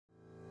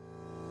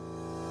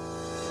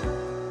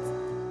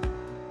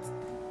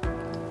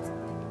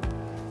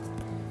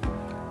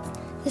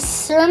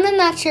sermon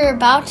that you're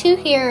about to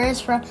hear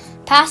is from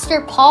Pastor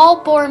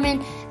Paul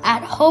Borman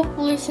at Hope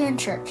Lutheran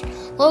Church,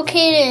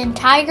 located in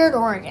Tigard,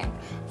 Oregon.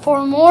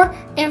 For more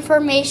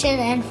information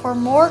and for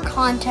more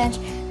content,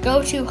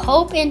 go to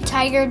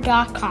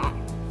hopeintigard.com.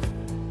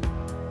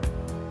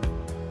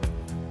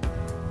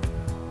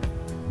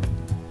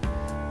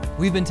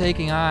 We've been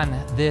taking on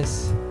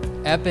this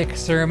epic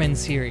sermon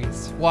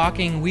series,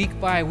 walking week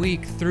by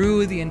week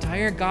through the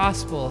entire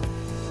Gospel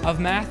of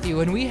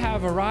Matthew, and we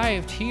have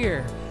arrived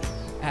here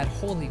at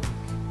Holy Week.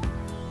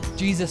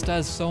 Jesus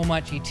does so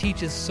much. He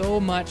teaches so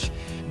much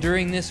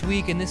during this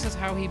week, and this is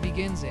how he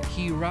begins it.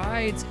 He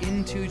rides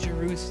into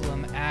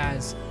Jerusalem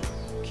as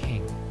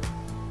King.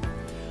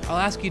 I'll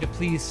ask you to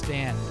please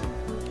stand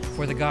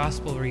for the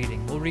Gospel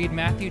reading. We'll read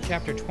Matthew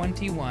chapter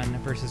 21,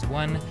 verses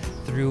 1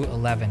 through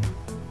 11.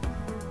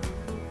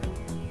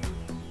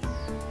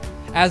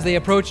 As they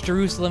approached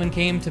Jerusalem and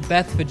came to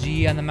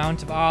Bethphage on the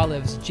Mount of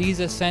Olives,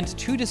 Jesus sent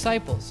 2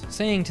 disciples,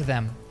 saying to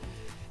them,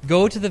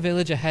 "Go to the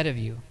village ahead of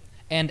you,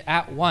 and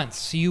at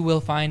once you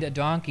will find a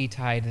donkey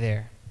tied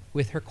there,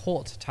 with her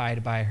colt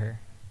tied by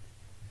her.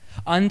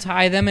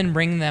 Untie them and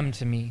bring them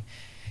to me.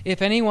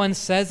 If anyone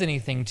says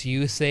anything to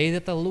you, say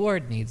that the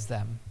Lord needs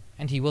them,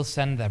 and he will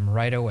send them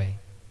right away."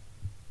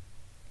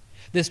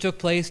 This took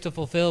place to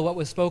fulfill what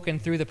was spoken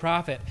through the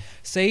prophet.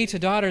 "Say to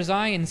daughter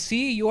Zion,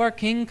 see, your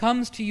king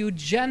comes to you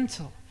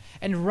gentle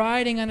and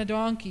riding on a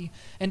donkey,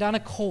 and on a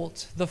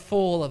colt, the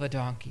foal of a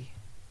donkey."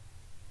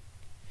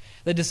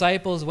 The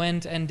disciples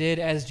went and did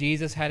as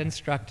Jesus had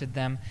instructed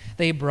them.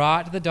 They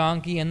brought the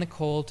donkey and the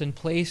colt and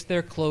placed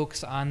their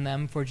cloaks on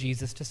them for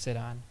Jesus to sit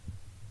on.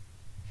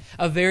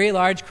 A very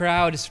large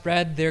crowd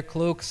spread their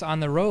cloaks on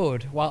the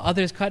road, while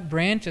others cut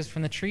branches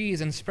from the trees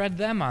and spread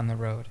them on the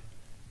road.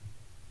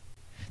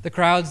 The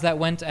crowds that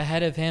went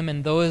ahead of him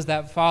and those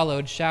that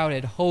followed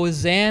shouted,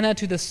 "Hosanna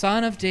to the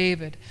Son of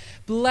David!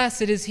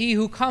 Blessed is he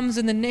who comes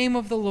in the name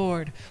of the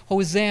Lord!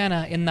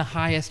 Hosanna in the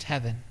highest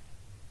heaven!"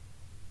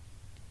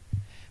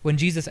 When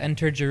Jesus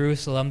entered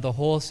Jerusalem, the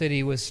whole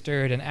city was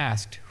stirred and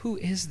asked, "Who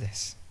is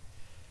this?"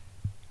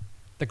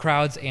 The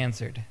crowds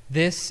answered,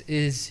 "This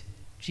is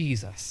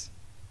Jesus,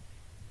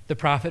 the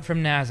prophet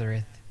from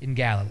Nazareth in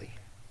Galilee."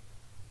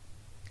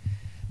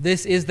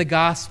 This is the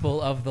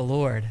gospel of the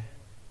Lord.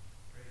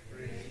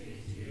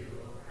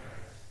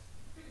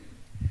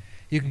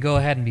 You can go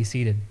ahead and be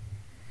seated.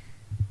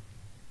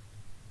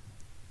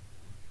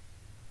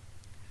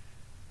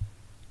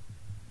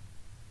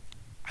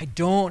 I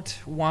don't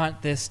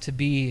want this to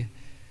be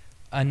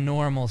a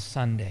normal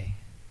Sunday.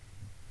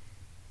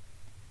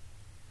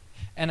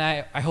 And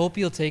I hope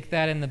you'll take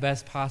that in the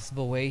best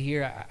possible way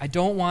here. I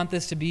don't want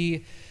this to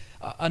be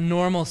a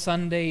normal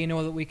Sunday,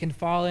 that we can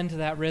fall into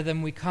that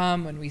rhythm. We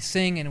come and we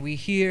sing and we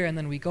hear and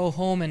then we go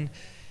home and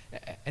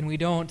we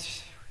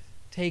don't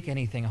take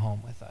anything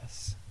home with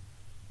us.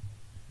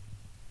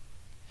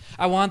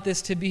 I want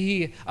this to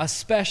be a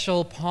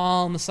special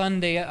Palm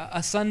Sunday,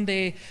 a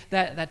Sunday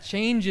that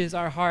changes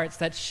our hearts,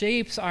 that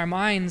shapes our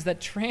minds,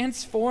 that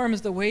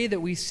transforms the way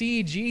that we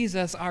see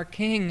Jesus, our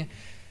King.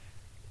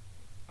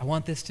 I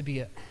want this to be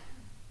a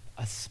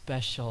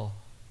special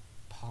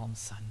Palm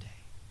Sunday.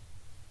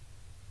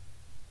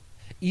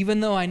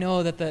 Even though I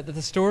know that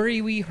the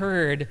story we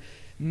heard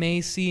may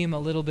seem a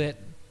little bit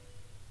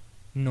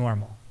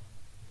normal.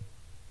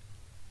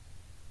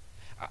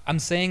 I'm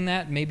saying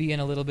that maybe in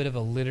a little bit of a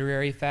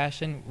literary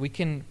fashion. We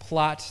can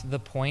plot the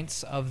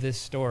points of this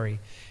story.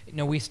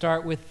 We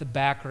start with the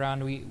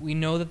background. We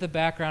know that the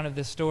background of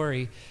this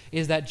story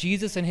is that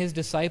Jesus and his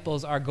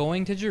disciples are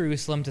going to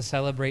Jerusalem to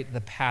celebrate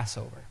the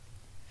Passover.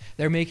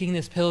 They're making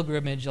this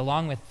pilgrimage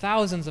along with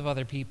thousands of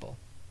other people.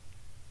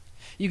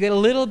 You get a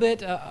little bit,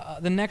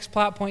 the next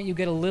plot point, you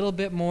get a little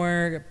bit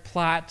more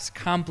plot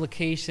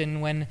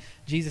complication when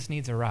Jesus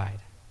needs a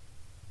ride.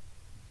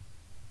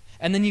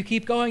 And then you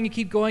keep going,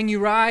 you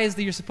rise,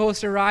 you're supposed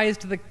to rise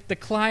to the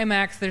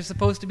climax. There's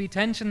supposed to be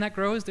tension that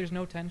grows. There's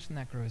no tension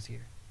that grows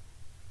here.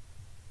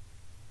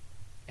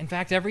 In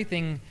fact,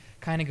 everything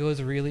kind of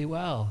goes really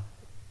well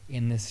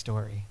in this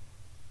story.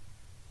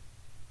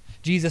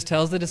 Jesus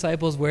tells the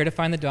disciples where to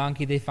find the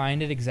donkey. They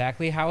find it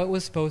exactly how it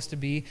was supposed to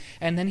be.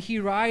 And then he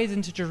rides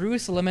into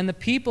Jerusalem, and the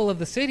people of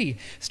the city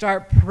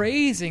start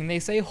praising. They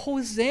say,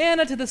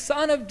 "Hosanna to the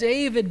Son of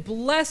David.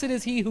 Blessed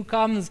is he who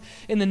comes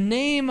in the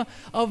name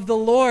of the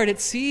Lord." It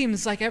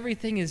seems like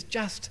everything is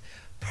just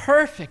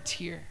perfect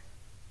here.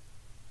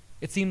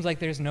 It seems like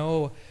there's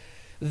no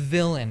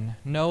villain,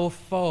 no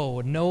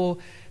foe, no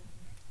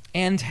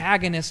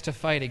antagonist to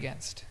fight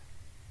against.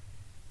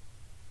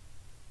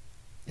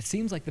 It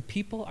seems like the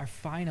people are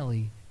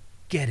finally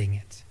getting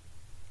it.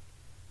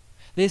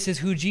 This is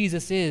who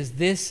Jesus is.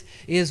 This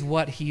is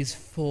what he's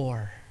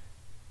for.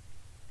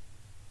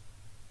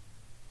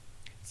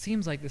 It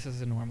seems like this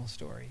is a normal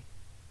story.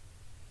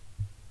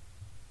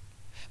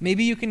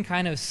 Maybe you can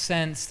kind of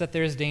sense that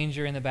there's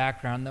danger in the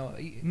background, though.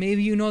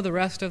 Maybe you know the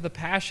rest of the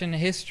Passion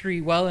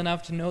history well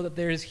enough to know that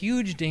there is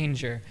huge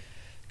danger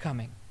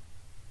coming.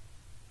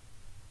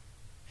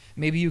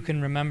 Maybe you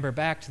can remember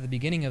back to the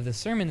beginning of the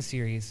sermon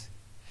series,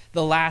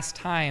 the last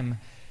time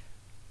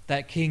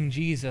that King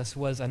Jesus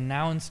was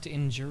announced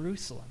in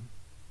Jerusalem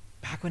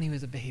back when he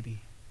was a baby.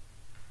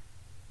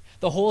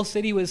 The whole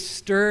city was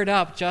stirred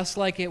up just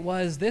like it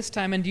was this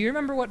time. And do you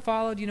remember what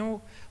followed? You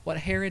know what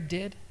Herod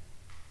did?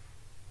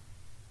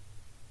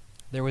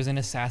 There was an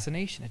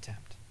assassination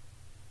attempt.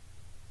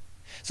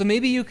 So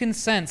maybe you can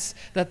sense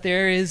that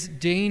there is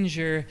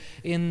danger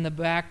in the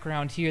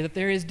background here, that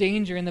there is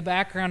danger in the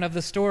background of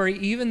the story,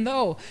 even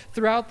though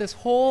throughout this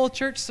whole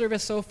church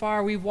service so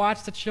far, we've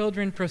watched the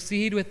children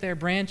proceed with their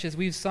branches.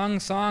 We've sung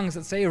songs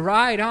that say,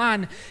 "Ride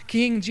on,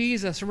 King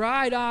Jesus,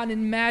 ride on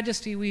in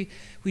majesty." We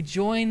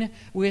join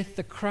with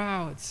the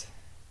crowds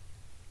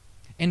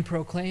in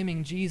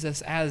proclaiming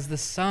Jesus as the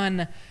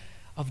Son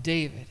of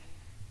David.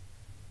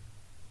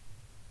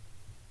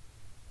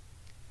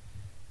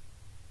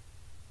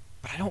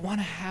 But I don't want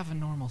to have a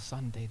normal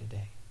Sunday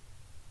today.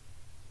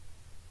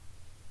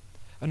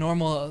 A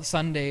normal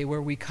Sunday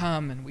where we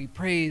come and we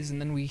praise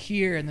and then we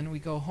hear and then we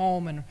go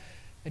home and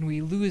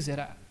we lose it.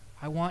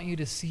 I want you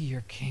to see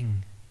your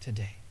King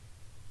today.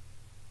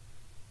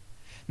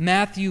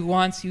 Matthew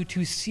wants you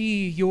to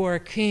see your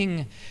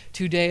King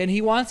today, and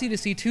he wants you to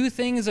see two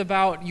things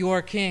about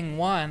your King.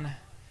 One,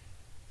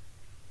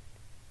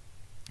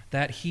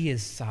 that he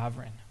is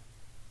sovereign.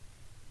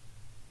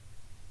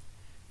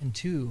 And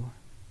two,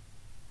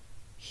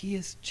 he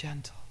is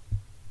gentle.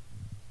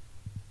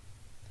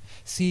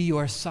 See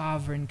your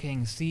sovereign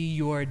King. See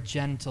your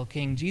gentle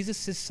King.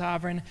 Jesus is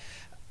sovereign.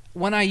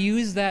 When I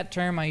use that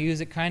term, I use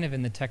it kind of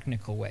in the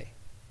technical way.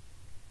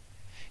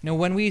 You know,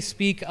 when we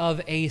speak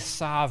of a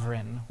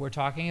sovereign, we're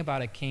talking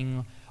about a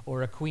king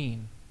or a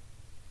queen.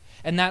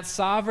 And that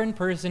sovereign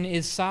person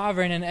is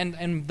sovereign,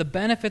 and the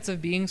benefits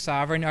of being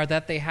sovereign are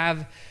that they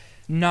have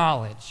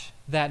knowledge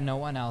that no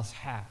one else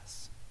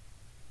has.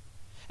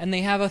 And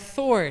they have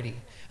authority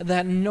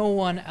that no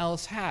one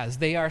else has.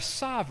 They are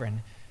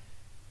sovereign.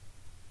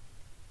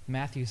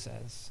 Matthew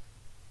says,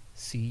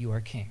 see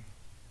your King.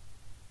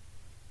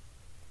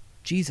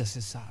 Jesus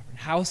is sovereign.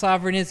 How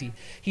sovereign is he?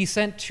 He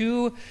sent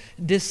 2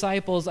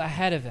 disciples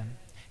ahead of him.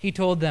 He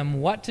told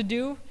them what to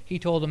do, he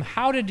told them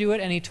how to do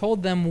it, and he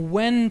told them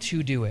when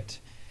to do it.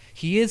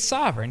 He is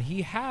sovereign.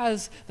 He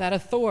has that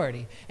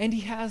authority, and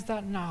he has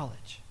that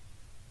knowledge.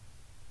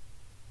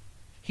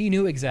 He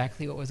knew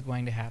exactly what was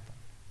going to happen.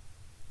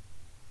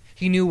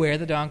 He knew where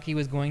the donkey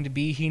was going to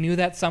be. He knew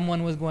that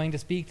someone was going to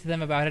speak to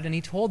them about it, and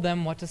he told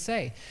them what to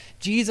say.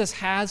 Jesus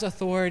has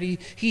authority.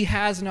 He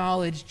has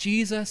knowledge.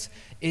 Jesus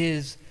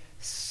is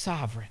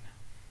sovereign.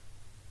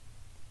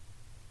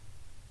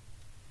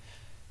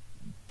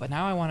 But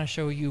now I want to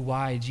show you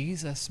why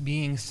Jesus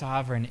being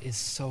sovereign is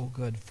so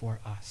good for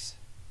us.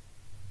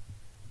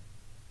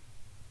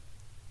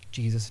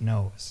 Jesus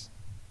knows.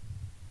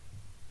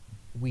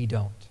 We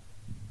don't.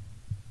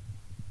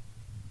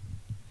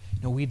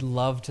 You know, we'd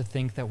love to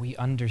think that we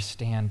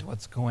understand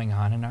what's going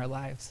on in our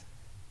lives.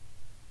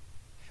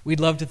 We'd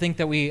love to think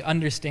that we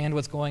understand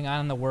what's going on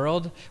in the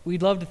world.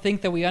 We'd love to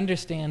think that we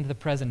understand the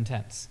present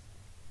tense,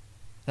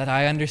 that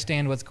I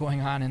understand what's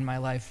going on in my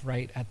life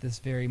right at this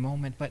very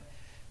moment, but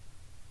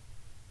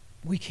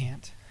we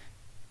can't.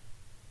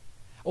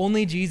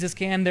 Only Jesus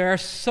can. There are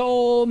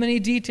so many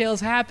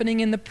details happening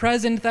in the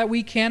present that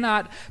we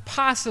cannot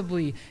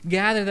possibly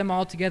gather them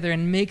all together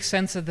and make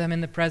sense of them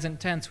in the present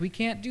tense. We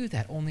can't do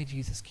that. Only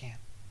Jesus can.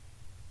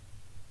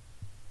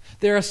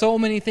 There are so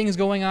many things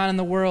going on in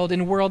the world,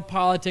 in world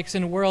politics,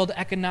 in world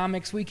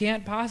economics. We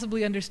can't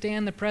possibly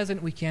understand the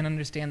present. We can't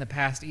understand the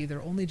past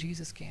either. Only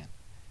Jesus can.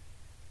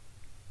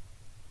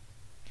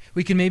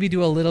 We can maybe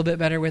do a little bit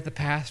better with the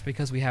past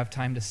because we have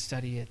time to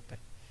study it, but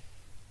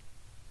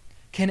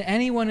can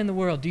anyone in the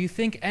world, do you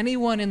think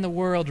anyone in the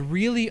world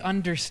really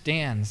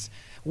understands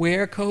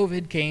where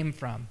COVID came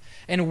from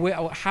and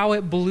how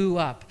it blew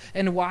up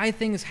and why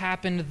things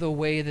happened the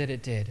way that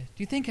it did? Do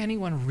you think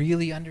anyone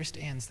really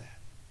understands that?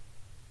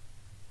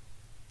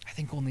 I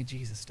think only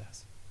Jesus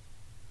does.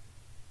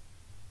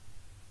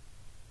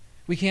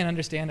 We can't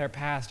understand our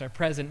past, our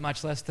present,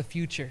 much less the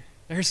future.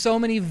 There are so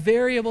many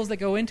variables that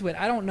go into it.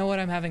 I don't know what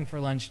I'm having for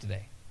lunch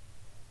today.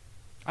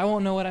 I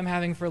won't know what I'm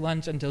having for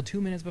lunch until 2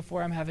 minutes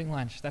before I'm having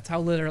lunch. That's how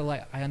little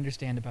I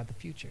understand about the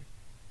future.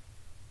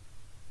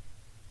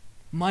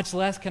 Much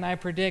less can I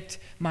predict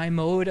my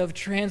mode of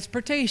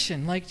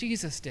transportation like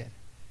Jesus did.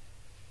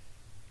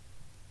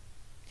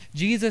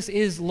 Jesus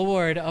is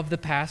Lord of the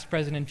past,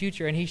 present, and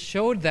future, and he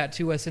showed that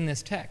to us in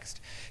this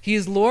text. He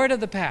is Lord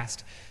of the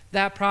past.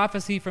 That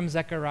prophecy from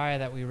Zechariah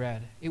that we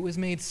read, it was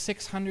made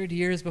 600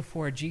 years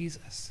before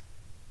Jesus.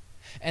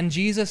 And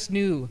Jesus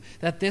knew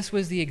that this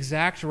was the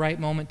exact right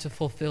moment to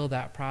fulfill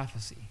that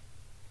prophecy.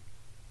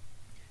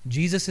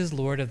 Jesus is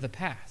Lord of the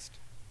past.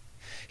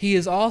 He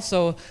is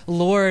also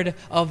Lord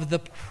of the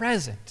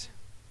present.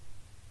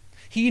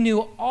 He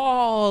knew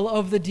all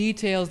of the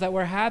details that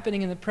were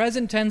happening in the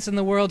present tense in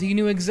the world. He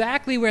knew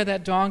exactly where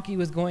that donkey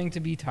was going to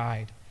be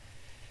tied.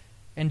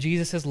 And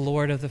Jesus is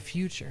Lord of the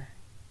future.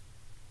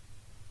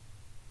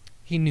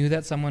 He knew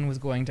that someone was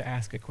going to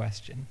ask a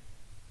question.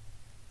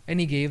 And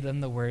he gave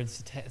them the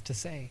words to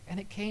say. And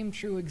it came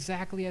true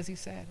exactly as he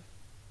said.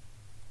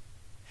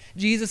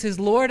 Jesus is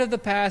Lord of the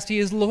past. He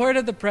is Lord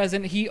of the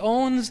present. He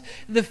owns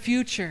the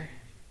future.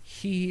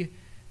 He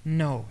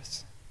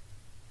knows.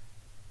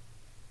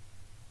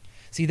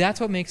 See, that's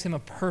what makes him a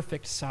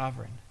perfect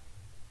sovereign.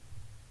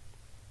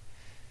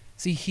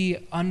 See,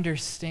 he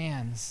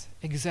understands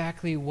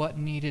exactly what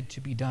needed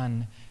to be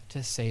done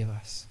to save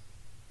us.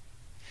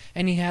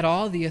 And he had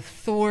all the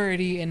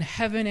authority in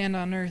heaven and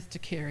on earth to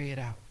carry it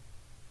out.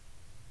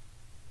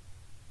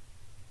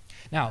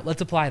 Now,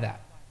 let's apply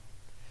that.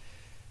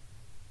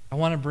 I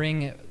want to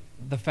bring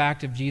the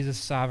fact of Jesus'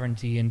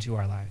 sovereignty into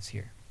our lives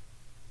here.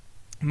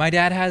 My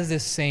dad has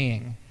this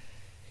saying.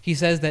 He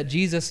says that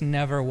Jesus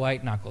never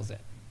white knuckles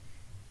it.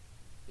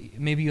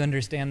 Maybe you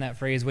understand that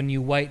phrase. When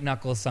you white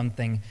knuckle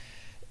something,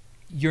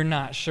 you're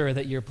not sure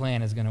that your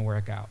plan is going to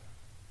work out.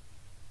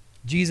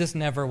 Jesus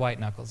never white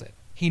knuckles it.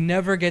 He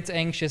never gets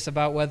anxious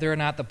about whether or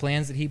not the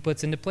plans that he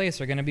puts into place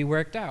are going to be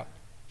worked out.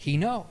 He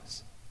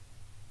knows.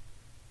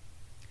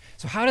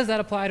 So how does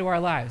that apply to our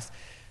lives?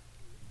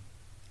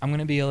 I'm going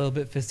to be a little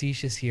bit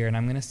facetious here, and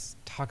I'm going to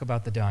talk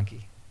about the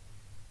donkey.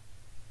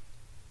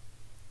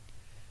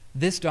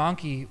 This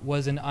donkey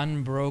was an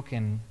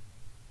unbroken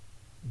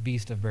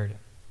beast of burden.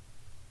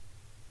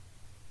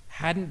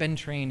 Hadn't been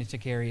trained to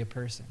carry a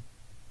person.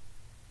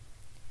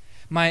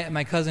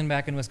 My cousin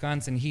back in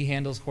Wisconsin, he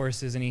handles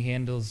horses and he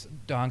handles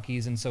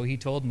donkeys, and so he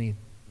told me,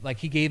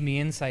 he gave me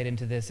insight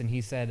into this, and he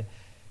said,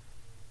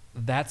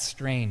 that's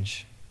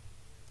strange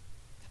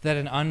that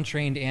an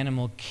untrained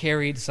animal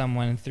carried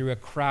someone through a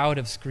crowd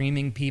of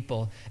screaming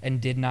people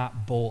and did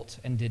not bolt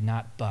and did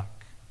not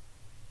buck.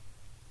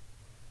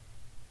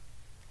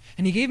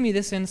 And he gave me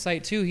this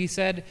insight too. He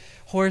said,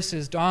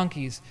 horses,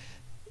 donkeys,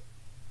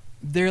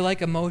 they're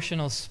like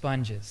emotional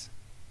sponges.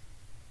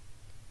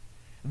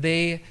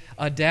 They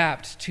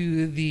adapt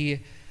to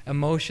the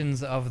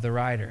emotions of the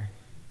rider.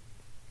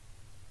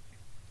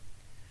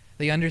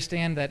 They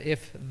understand that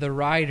if the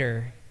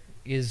rider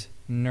is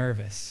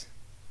nervous,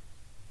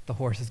 the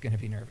horse is going to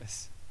be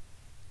nervous.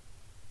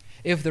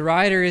 If the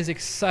rider is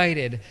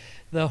excited,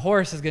 the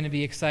horse is going to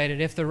be excited.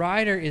 If the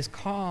rider is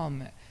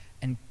calm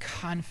and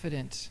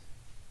confident,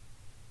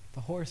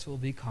 the horse will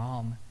be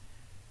calm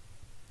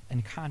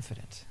and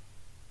confident.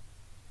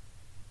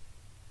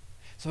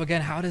 So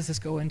again, how does this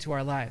go into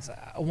our lives?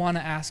 I want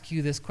to ask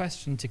you this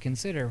question to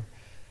consider.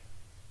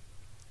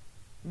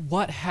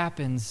 What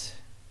happens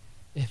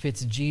if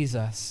it's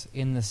Jesus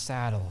in the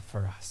saddle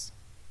for us?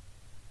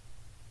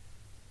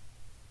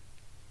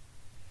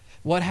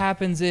 What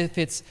happens if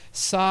it's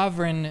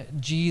sovereign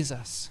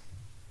Jesus,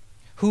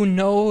 who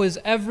knows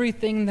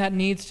everything that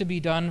needs to be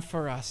done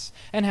for us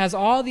and has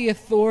all the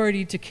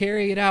authority to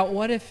carry it out?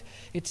 What if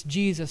it's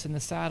Jesus in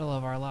the saddle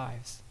of our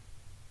lives?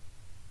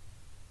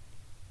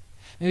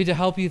 Maybe to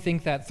help you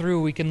think that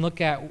through, we can look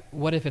at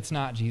what if it's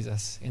not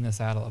Jesus in the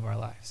saddle of our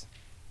lives?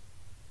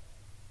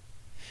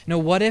 No,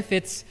 what if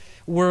it's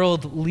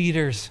world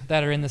leaders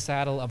that are in the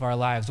saddle of our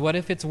lives? What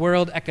if it's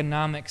world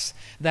economics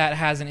that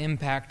has an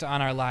impact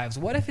on our lives?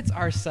 What if it's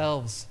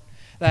ourselves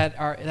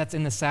that's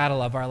in the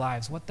saddle of our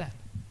lives? What then?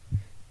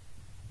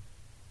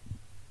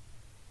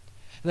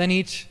 Then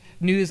each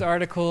news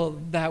article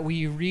that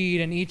we read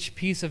and each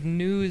piece of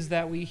news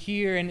that we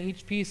hear and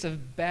each piece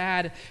of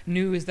bad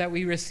news that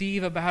we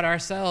receive about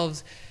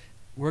ourselves,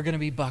 we're going to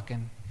be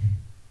bucking.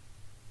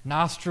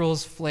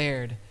 Nostrils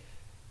flared,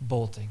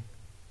 bolting.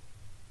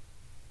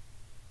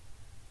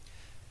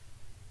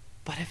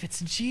 But if it's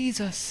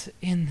Jesus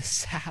in the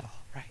saddle,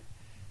 right?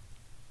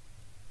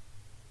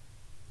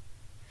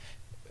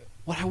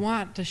 What I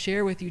want to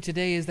share with you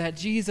today is that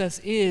Jesus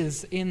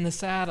is in the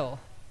saddle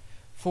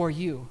for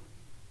you.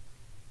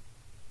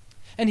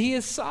 And he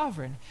is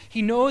sovereign.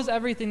 He knows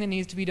everything that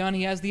needs to be done.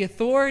 He has the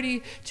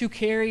authority to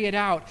carry it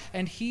out.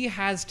 And he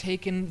has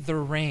taken the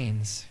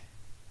reins.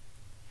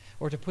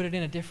 Or to put it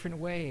in a different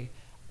way,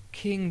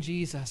 King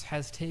Jesus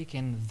has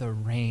taken the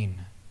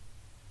reign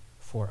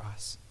for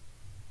us.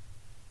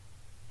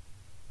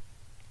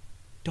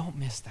 Don't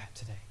miss that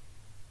today.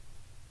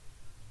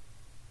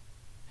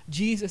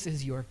 Jesus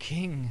is your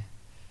King.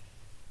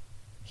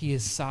 He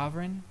is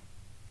sovereign.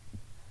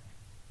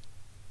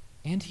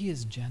 And he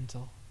is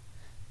gentle.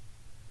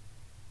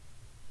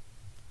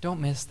 Don't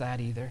miss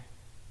that either.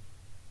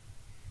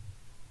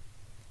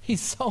 He's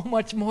so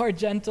much more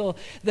gentle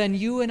than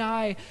you and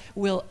I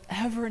will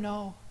ever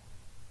know.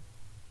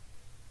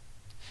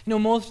 You know,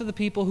 most of the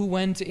people who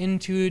went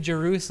into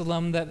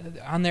Jerusalem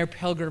on their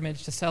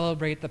pilgrimage to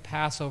celebrate the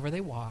Passover, they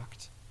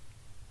walked.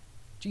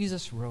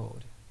 Jesus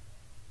rode.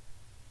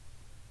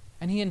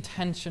 And he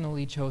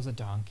intentionally chose a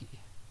donkey.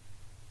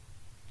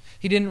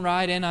 He didn't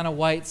ride in on a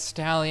white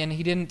stallion.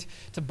 He didn't,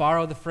 to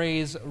borrow the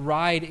phrase,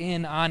 ride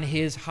in on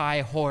his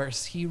high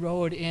horse. He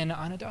rode in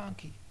on a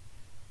donkey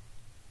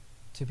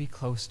to be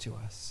close to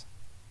us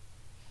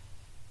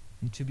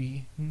and to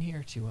be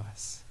near to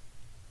us.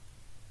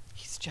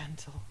 He's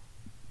gentle.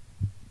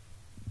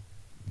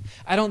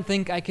 I don't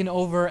think I can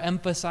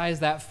overemphasize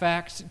that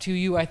fact to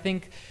you. I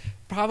think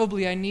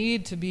probably I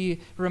need to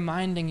be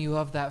reminding you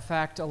of that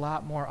fact a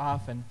lot more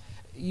often.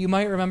 You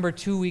might remember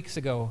 2 weeks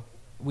ago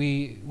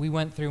we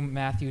went through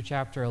Matthew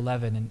chapter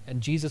 11,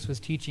 and Jesus was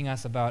teaching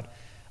us about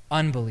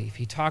unbelief.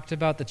 He talked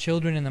about the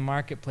children in the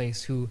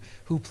marketplace who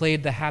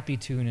played the happy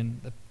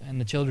tune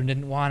and the children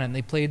didn't want it, and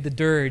they played the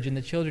dirge and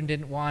the children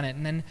didn't want it.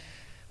 And then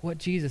what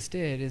Jesus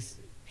did is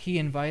he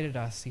invited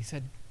us. He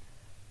said,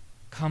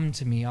 "Come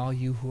to me, all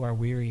you who are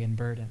weary and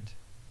burdened."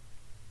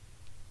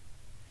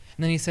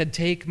 And then he said,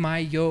 "Take my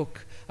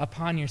yoke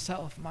upon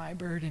yourself. My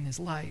burden is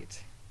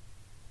light."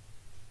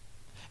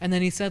 And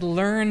then he said,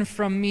 "Learn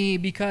from me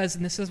because,"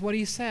 and this is what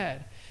he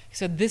said, he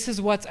said, "This is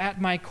what's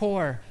at my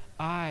core.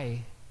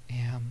 I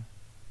am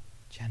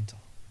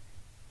gentle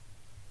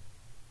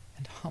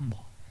and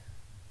humble."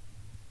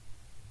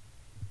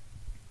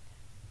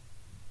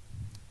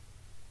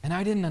 And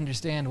I didn't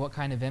understand what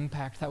kind of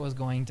impact that was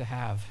going to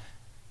have.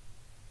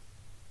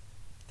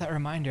 That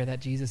reminder that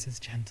Jesus is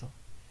gentle.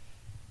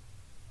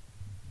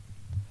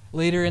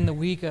 Later in the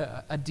week,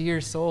 a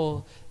dear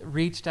soul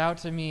reached out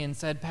to me and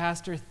said,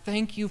 "Pastor,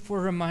 thank you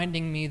for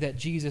reminding me that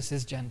Jesus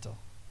is gentle."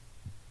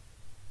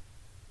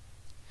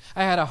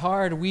 I had a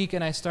hard week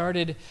and I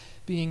started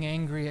being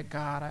angry at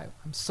God.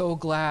 I'm so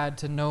glad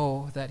to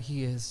know that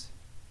he is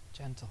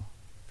gentle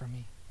for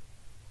me.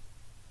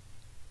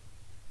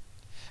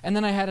 And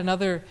then I had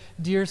another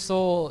dear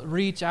soul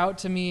reach out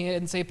to me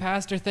and say,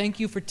 "Pastor, thank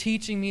you for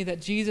teaching me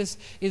that Jesus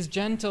is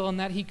gentle and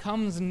that he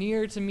comes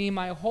near to me.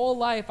 My whole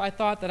life I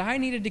thought that I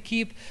needed to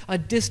keep a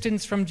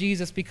distance from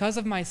Jesus because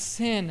of my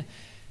sin.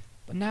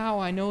 But now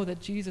I know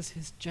that Jesus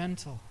is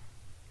gentle.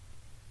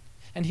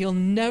 And he'll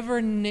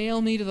never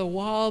nail me to the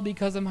wall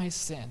because of my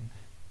sin.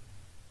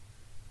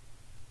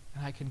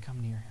 And I can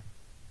come near him."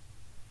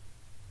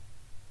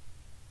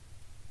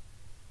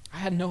 I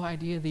had no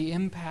idea the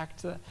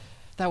impact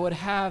that would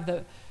have,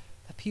 that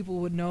people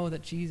would know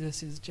that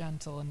Jesus is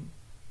gentle.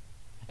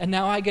 And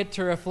now I get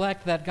to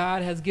reflect that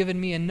God has given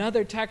me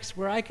another text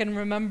where I can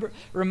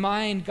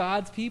remind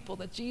God's people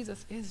that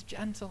Jesus is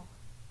gentle.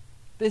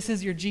 This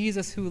is your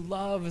Jesus who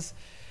loves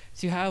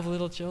to have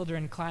little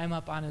children climb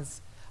up on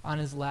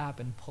his lap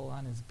and pull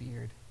on his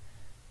beard.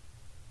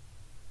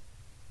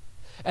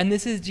 And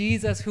this is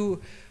Jesus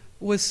who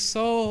was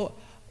so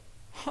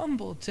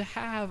humbled to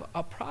have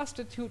a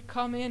prostitute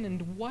come in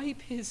and wipe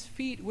his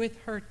feet with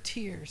her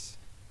tears.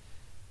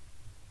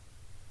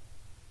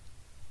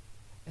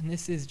 And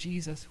this is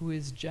Jesus who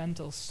is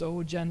gentle,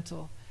 so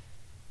gentle,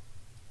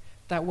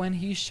 that when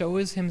he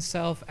shows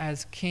himself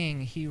as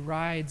king, he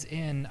rides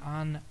in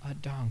on a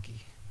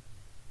donkey.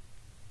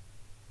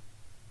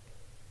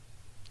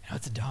 You know,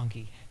 it's a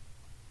donkey.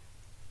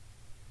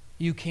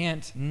 You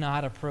can't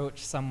not approach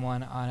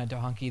someone on a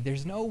donkey.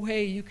 There's no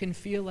way you can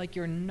feel like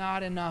you're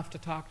not enough to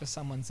talk to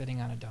someone sitting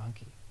on a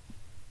donkey.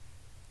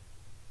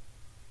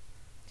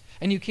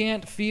 And you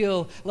can't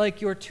feel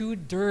like you're too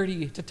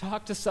dirty to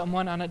talk to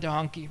someone on a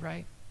donkey,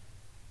 right?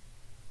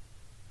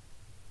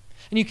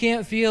 And you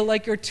can't feel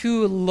like you're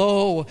too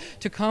low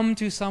to come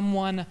to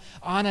someone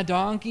on a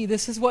donkey.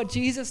 This is what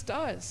Jesus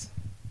does.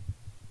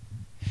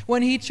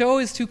 When he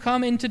chose to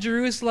come into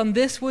Jerusalem,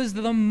 this was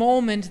the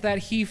moment that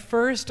he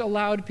first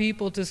allowed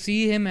people to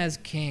see him as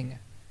king.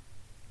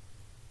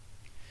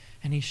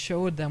 And he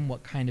showed them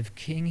what kind of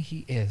king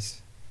he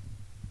is.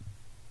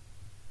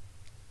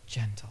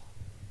 Gentle,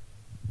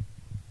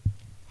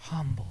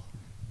 humble,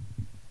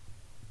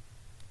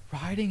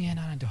 riding in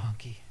on a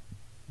donkey.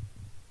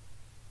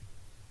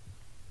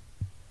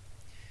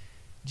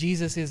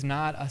 Jesus is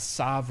not a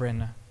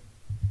sovereign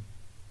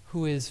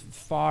who is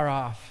far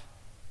off.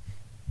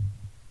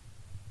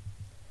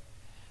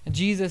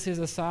 Jesus is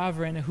a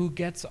sovereign who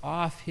gets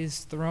off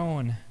his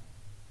throne,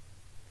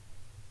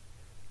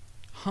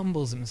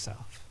 humbles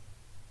himself,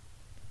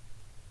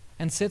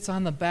 and sits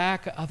on the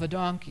back of a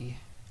donkey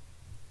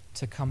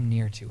to come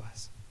near to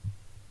us.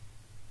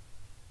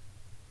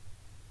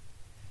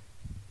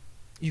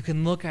 You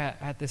can look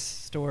at this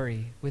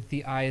story with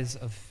the eyes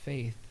of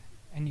faith,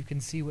 and you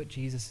can see what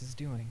Jesus is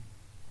doing.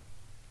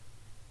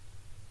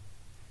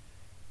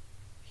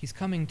 He's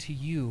coming to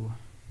you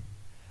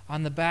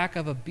on the back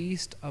of a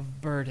beast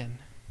of burden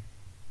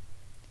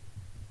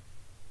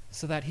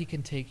so that he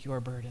can take your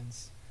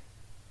burdens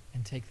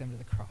and take them to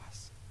the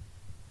cross.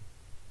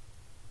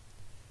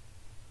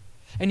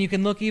 And you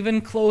can look even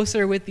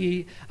closer with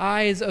the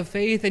eyes of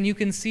faith, and you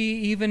can see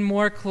even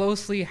more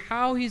closely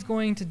how he's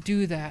going to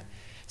do that.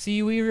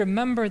 See, we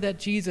remember that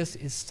Jesus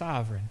is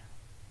sovereign.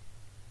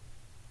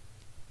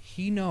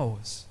 He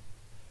knows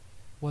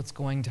what's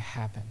going to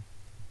happen.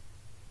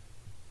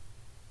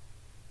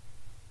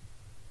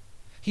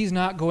 He's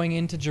not going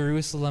into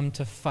Jerusalem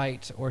to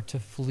fight or to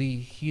flee.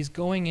 He's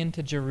going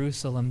into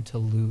Jerusalem to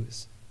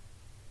lose.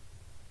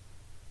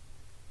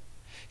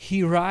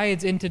 He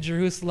rides into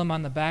Jerusalem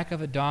on the back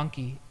of a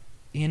donkey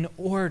in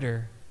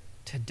order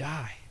to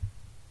die.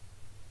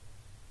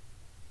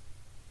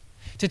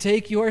 To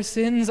take your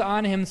sins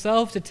on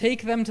himself, to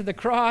take them to the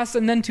cross,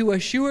 and then to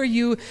assure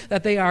you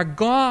that they are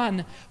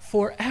gone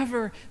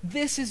forever.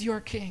 This is your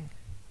king.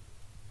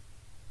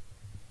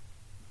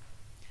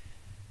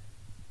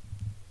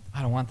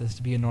 I don't want this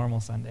to be a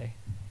normal Sunday.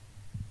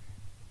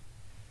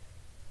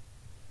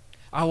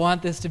 I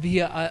want this to be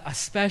a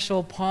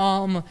special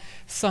Palm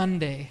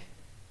Sunday.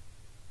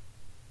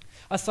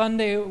 A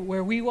Sunday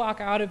where we walk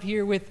out of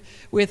here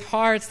with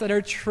hearts that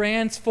are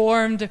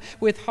transformed,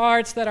 with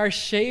hearts that are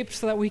shaped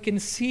so that we can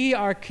see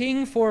our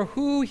King for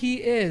who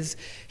he is.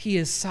 He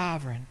is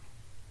sovereign.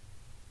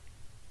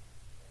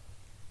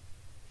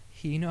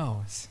 He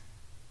knows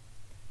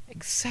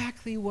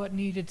exactly what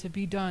needed to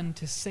be done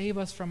to save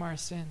us from our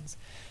sins.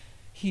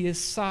 He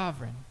is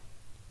sovereign.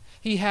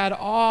 He had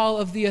all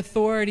of the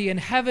authority in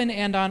heaven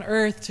and on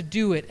earth to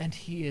do it, and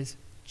he is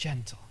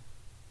gentle.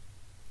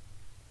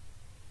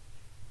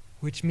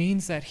 Which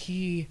means that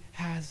he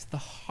has the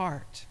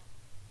heart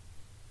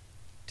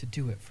to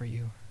do it for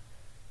you.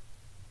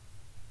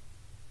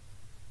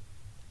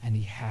 And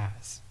he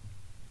has.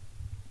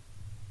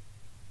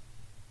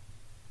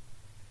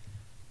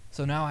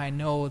 So now I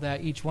know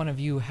that each one of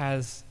you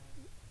has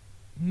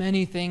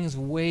many things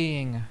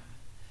weighing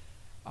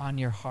on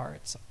your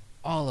hearts.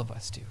 All of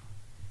us do.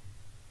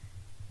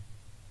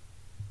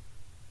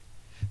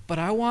 But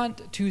I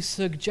want to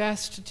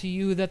suggest to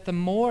you that the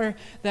more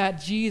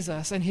that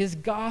Jesus and his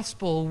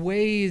gospel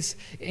weighs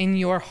in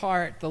your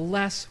heart, the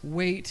less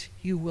weight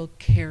you will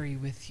carry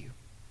with you.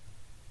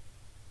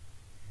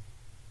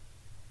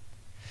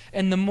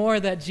 And the more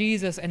that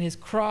Jesus and his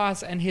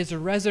cross and his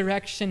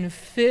resurrection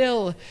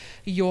fill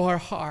your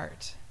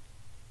heart,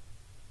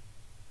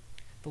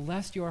 the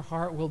less your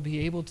heart will be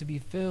able to be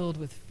filled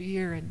with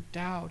fear and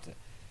doubt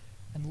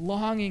and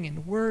longing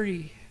and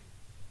worry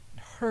and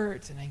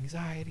hurt and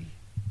anxiety.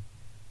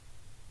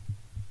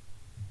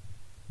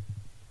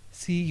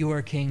 See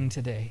your King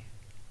today.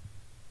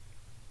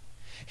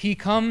 He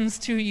comes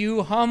to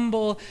you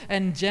humble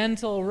and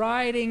gentle,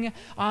 riding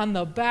on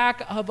the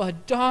back of a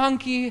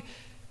donkey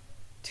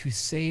to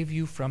save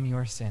you from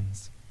your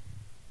sins.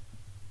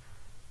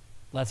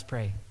 Let's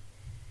pray.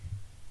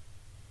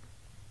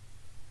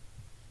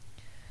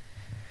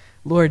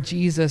 Lord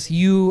Jesus,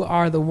 you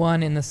are the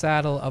one in the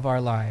saddle of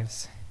our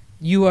lives.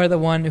 You are the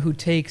one who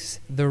takes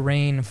the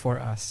rein for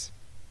us.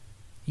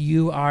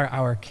 You are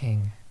our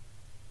King.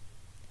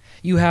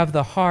 You have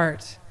the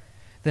heart,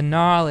 the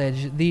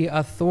knowledge, the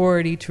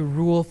authority to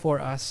rule for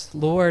us.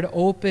 Lord,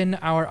 open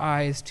our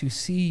eyes to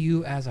see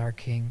you as our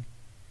King,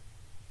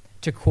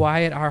 to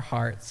quiet our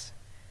hearts,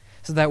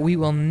 so that we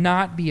will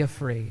not be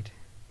afraid,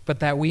 but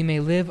that we may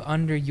live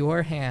under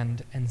your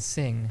hand and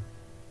sing,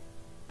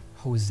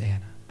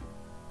 Hosanna.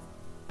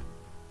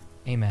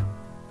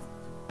 Amen.